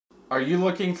are you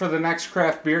looking for the next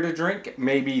craft beer to drink?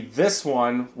 Maybe this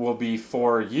one will be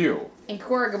for you.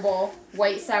 Incorrigible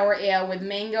white sour ale with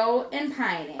mango and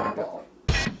pineapple.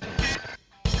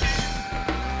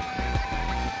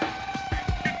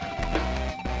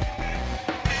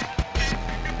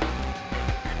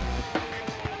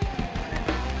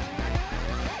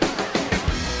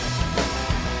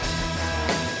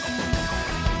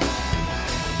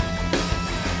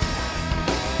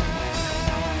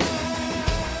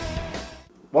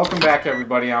 Welcome back,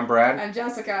 everybody. I'm Brad. I'm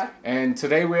Jessica. And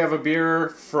today we have a beer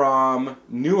from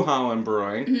New Holland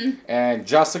Brewing. Mm-hmm. And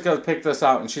Jessica picked this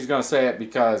out, and she's going to say it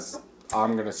because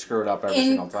I'm going to screw it up every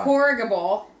single time.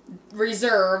 Incorrigible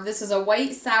Reserve. This is a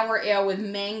white sour ale with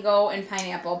mango and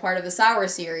pineapple, part of the sour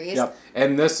series. Yep.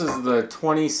 And this is the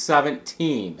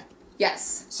 2017.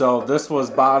 Yes. So this was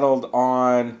bottled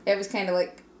on... It was kind of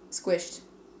like squished.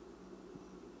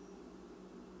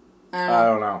 I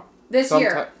don't know. This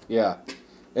year. Yeah.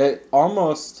 It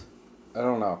almost, I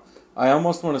don't know. I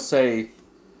almost want to say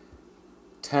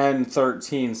 10,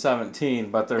 13,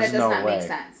 17, but there's no way. That does not make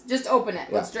sense. Just open it.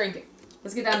 Yeah. Let's drink it.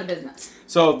 Let's get down to business.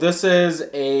 So this is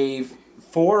a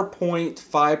 4.5%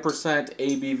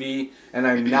 ABV, and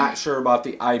I'm not sure about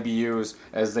the IBUs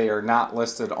as they are not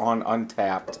listed on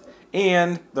Untapped,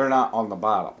 and they're not on the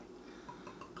bottle.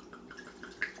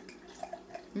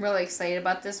 I'm really excited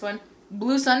about this one.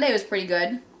 Blue Sunday was pretty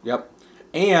good. Yep.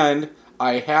 And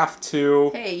I have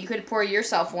to... Hey, you could pour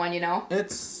yourself one, you know.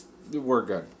 We're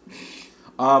good.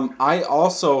 I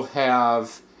also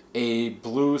have a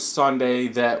Blue Sunday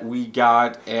that we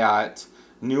got at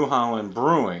New Holland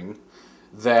Brewing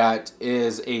that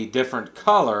is a different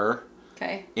color.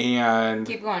 Okay. And...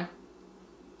 Keep going.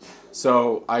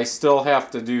 So I still have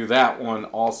to do that one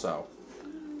also.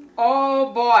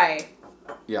 Oh, boy.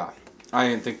 Yeah. I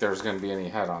didn't think there was going to be any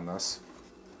head on this.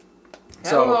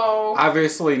 Hello. So,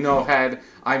 obviously no head.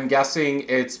 I'm guessing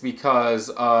it's because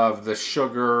of the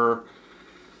sugar.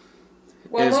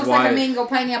 Well, it looks like a mango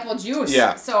pineapple juice.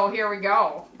 Yeah. So, here we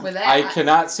go with that. I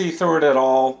cannot see through it at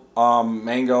all.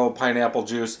 Mango pineapple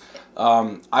juice.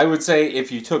 I would say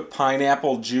if you took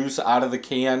pineapple juice out of the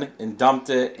can and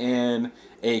dumped it in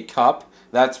a cup,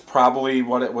 that's probably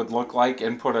what it would look like,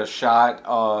 and put a shot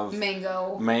of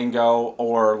mango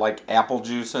or like apple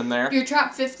juice in there. Your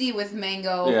top 50 with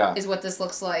mango is what this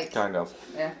looks like. Kind of.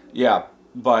 Yeah. Yeah,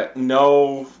 but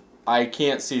no, I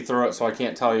can't see through it, so I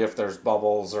can't tell you if there's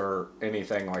bubbles or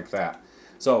anything like that.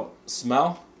 So,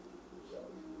 smell?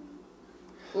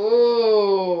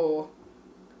 Ooh.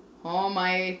 Oh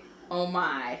my. Oh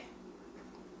my.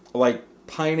 Like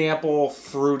pineapple,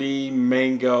 fruity,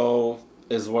 mango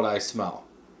is what I smell.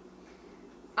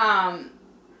 I'll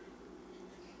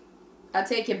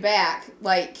take it back.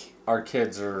 Like, our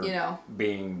kids are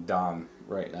being done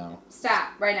right now.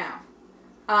 Stop right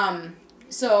now.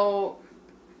 So,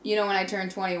 when I turned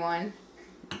 21,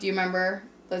 do you remember?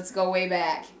 Let's go way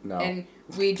back. No. And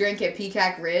we drank at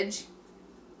Peacock Ridge.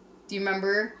 Do you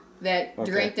remember that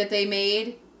drink that they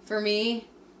made for me?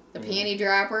 The panty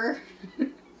dropper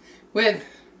with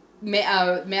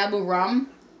Malibu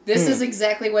rum. This is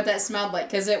exactly what that smelled like,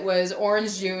 because it was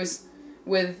orange juice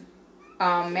with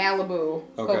Malibu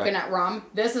coconut rum.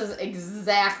 This is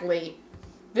exactly...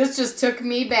 This just took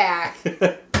me back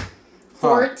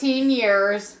 14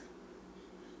 years.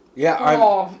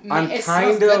 Yeah, it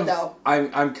smells good, though.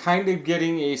 I'm kind of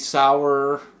getting a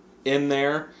sour in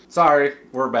there. Sorry,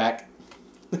 we're back.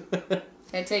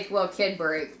 And take a little kid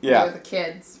break. Yeah. With the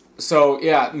kids. So,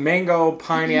 yeah, mango,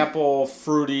 pineapple,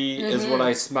 fruity is what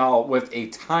I smell, with a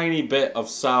tiny bit of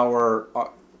sour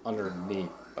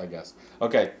underneath, I guess.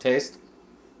 Okay, taste.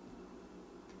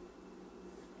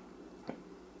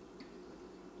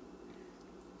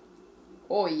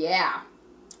 Oh, yeah.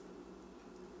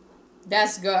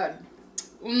 That's good.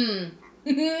 Mmm.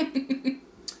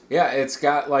 Yeah, it's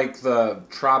got, like, the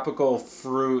tropical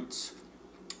fruits.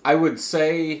 I would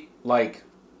say, like,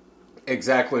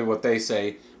 exactly what they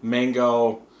say.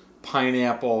 Mango,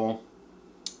 pineapple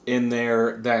in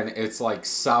there, then it's like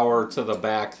sour to the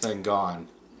back, then gone.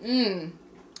 Mmm.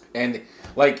 And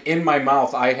like in my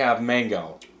mouth, I have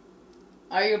mango.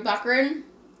 Are you buckering?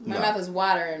 My mouth is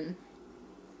watering.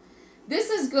 This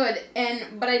is good,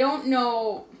 but I don't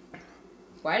know.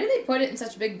 Why do they put it in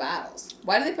such big bottles?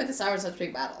 Why do they put the sour in such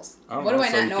big bottles? What do I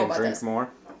not know about this? Drink more?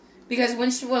 Because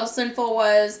Winchell Sinful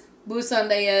was, Blue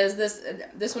Sunday is,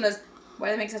 this one is. Why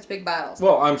do they make such big bottles?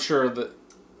 Well, I'm sure that...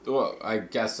 Well, I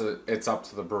guess it's up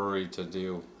to the brewery to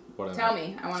do whatever. Tell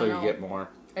me. I want to know. So you get more.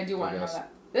 I do want to know that.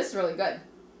 This is really good.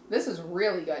 This is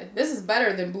really good. This is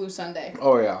better than Blue Sunday.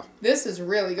 Oh, yeah. This is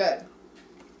really good.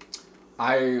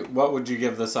 What would you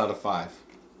give this out of 5?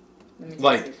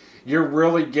 Like, you're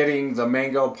really getting the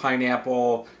mango,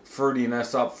 pineapple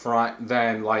fruitiness up front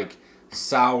than like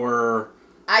sour.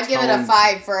 I give it a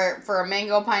 5 for a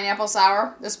mango pineapple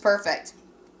sour. This is perfect.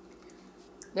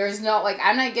 There's no, like,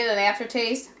 I'm not getting an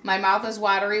aftertaste. My mouth is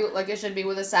watery like it should be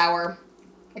with a sour.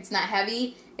 It's not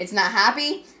heavy. It's not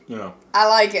happy. Yeah. I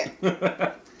like it.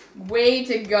 Way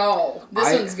to go.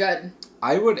 This one's good.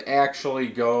 I would actually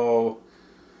go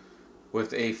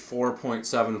with a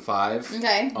 4.75.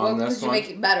 Okay. On What this could you one. make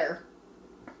it better?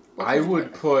 I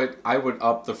would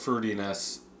up the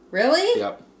fruitiness. Really?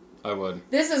 Yep, I would.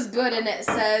 This is good, and it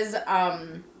says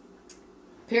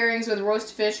pairings with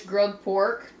roast fish, grilled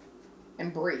pork,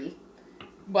 and brie.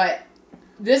 But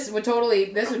this would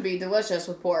be delicious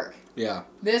with pork. Yeah.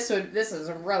 This is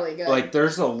really good. Like,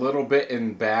 there's a little bit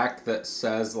in back that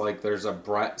says, like, there's a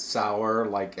Brett sour,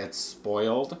 like, it's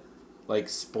spoiled. Like,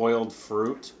 spoiled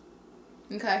fruit.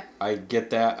 Okay. I get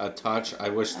that a touch. I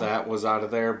wish that was out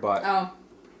of there, but... Oh.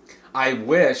 I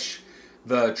wish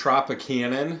the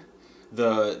Tropicana,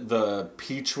 the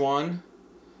peach one,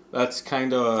 that's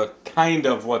kind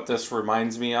of what this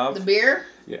reminds me of. The beer?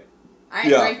 Yeah. I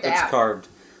drink that. It's carved.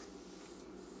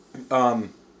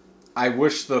 I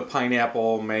wish the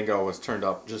pineapple mango was turned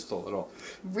up just a little.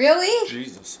 Really?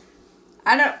 Jesus.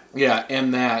 I don't... Yeah,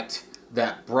 and that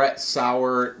Brett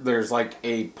sour, there's like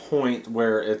a point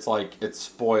where it's like it's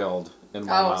spoiled in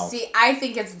my mouth. See, I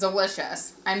think it's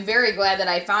delicious. I'm very glad that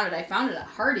I found it. I found it at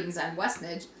Harding's on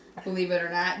Westnedge, believe it or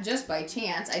not, just by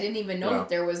chance. I didn't even know that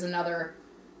there was another...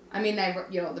 I mean,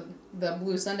 the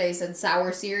Blue Sunday said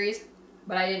sour series,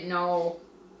 but I didn't know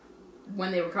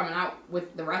when they were coming out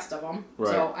with the rest of them.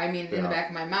 Right. So, I mean, in the back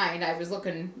of my mind, I was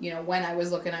looking, when I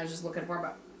was looking, I was just looking for them.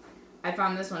 But I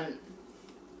found this one.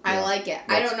 I like it.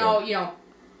 I don't know,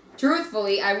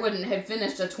 truthfully, I wouldn't have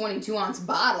finished a 22-ounce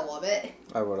bottle of it.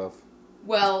 I would have.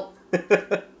 Well,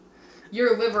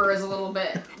 your liver is a little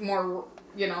bit more,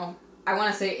 I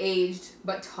want to say aged,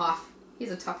 but tough.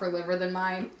 He's a tougher liver than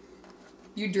mine.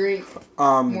 You drink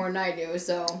more than I do,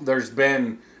 so. There's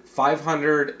been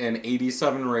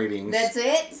 587 ratings. That's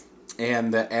it?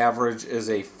 And the average is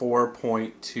a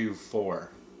 4.24.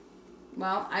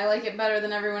 Well, I like it better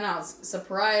than everyone else.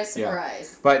 Surprise,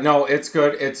 surprise. Yeah. But no, it's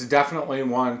good. It's definitely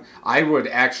one I would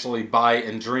actually buy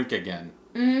and drink again.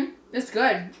 Mm-hmm. It's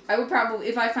good. I would probably,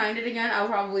 if I find it again, I'll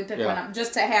probably pick one up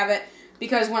just to have it.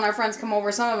 Because when our friends come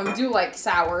over, some of them do like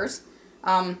sours.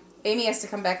 Amy has to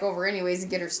come back over anyways and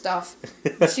get her stuff.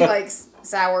 She likes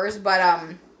sours,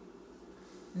 but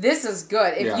this is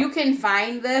good. If you can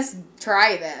find this,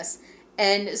 try this.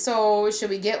 And so, should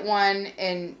we get one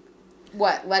and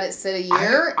let it sit a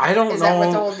year? I don't know. Is that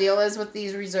what the whole deal is with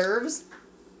these reserves?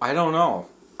 I don't know.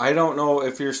 I don't know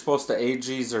if you're supposed to age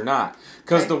these or not.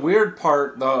 Because the weird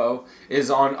part, though,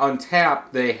 is on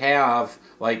Untappd, they have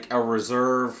like a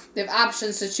reserve. They have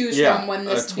options to choose from when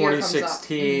this beer comes up.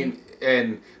 2016,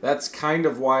 and that's kind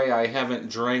of why I haven't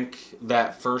drank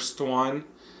that first one,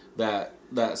 that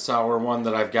sour one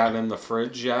that I've got in the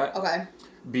fridge yet. Okay.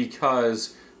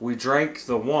 Because we drank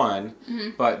the one,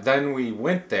 but then we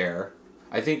went there.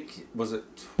 I think,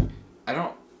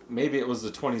 maybe it was the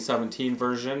 2017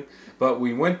 version, but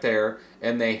we went there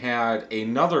and they had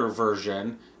another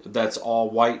version that's all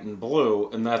white and blue,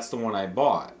 and that's the one I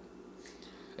bought.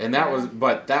 And that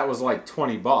was like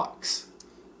 $20.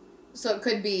 So it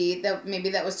could be that maybe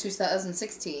that was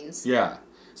 2016's. Yeah.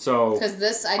 So because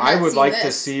this I would like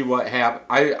to see what happened.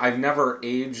 I've never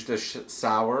aged a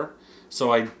sour,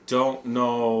 so I don't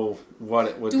know what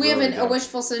it would. Do we have a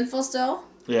Wishful Sinful still?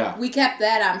 Yeah. We kept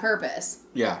that on purpose.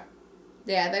 Yeah.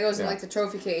 Yeah, that goes in like the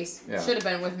trophy case. Yeah. Should have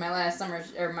been with my last summer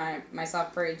or my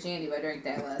soft parade shandy, but I drank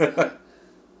that last month.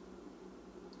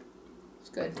 It's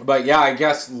good. But yeah, I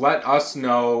guess let us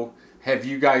know. Have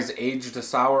you guys aged a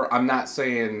sour? I'm not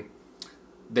saying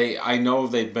I know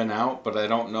they've been out, but I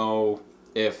don't know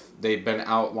if they've been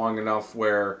out long enough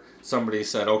where somebody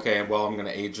said, okay, well, I'm going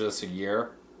to age this a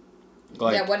year.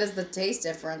 Like, what is the taste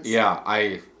difference? Yeah,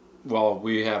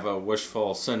 we have a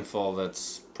Wishful Sinful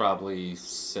that's probably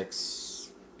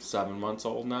 6-7 months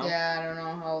old now. Yeah, I don't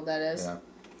know how old that is. Yeah.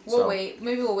 We'll wait.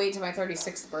 Maybe we'll wait till my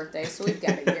 36th birthday, so we've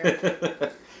got a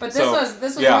year. But this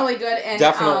was really good. And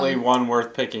definitely one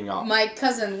worth picking up. My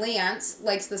cousin Lance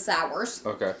likes the sours.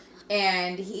 Okay.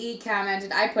 And he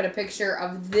commented, I put a picture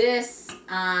of this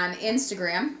on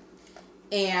Instagram,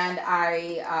 and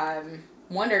I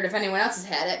wondered if anyone else has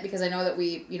had it, because I know that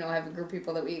we, have a group of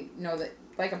people that we know that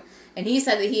like them. And he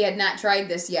said that he had not tried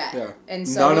this yet. Yeah. And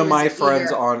so none of my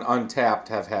friends on Untappd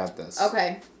have had this.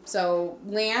 Okay. So,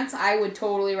 Lance, I would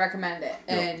totally recommend it.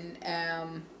 Yep.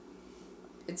 And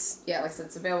it's, like I said,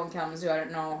 it's available in Kalamazoo. I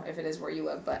don't know if it is where you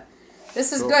live, but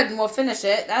This is good, and we'll finish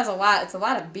it. That's a lot. It's a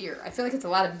lot of beer. I feel like it's a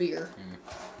lot of beer.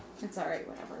 It's all right,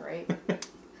 whatever, right?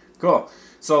 Cool.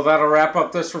 So that'll wrap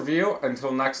up this review.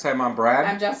 Until next time, I'm Brad.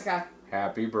 I'm Jessica.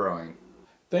 Happy brewing.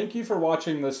 Thank you for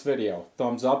watching this video.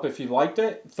 Thumbs up if you liked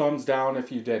it, thumbs down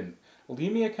if you didn't.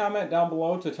 Leave me a comment down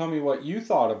below to tell me what you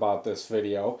thought about this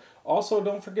video. Also,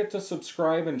 don't forget to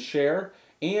subscribe and share,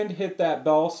 and hit that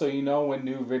bell so you know when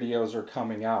new videos are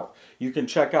coming out. You can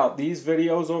check out these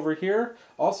videos over here.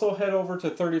 Also, head over to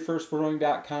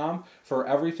 31stbrewing.com for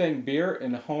everything beer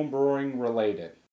and home brewing related.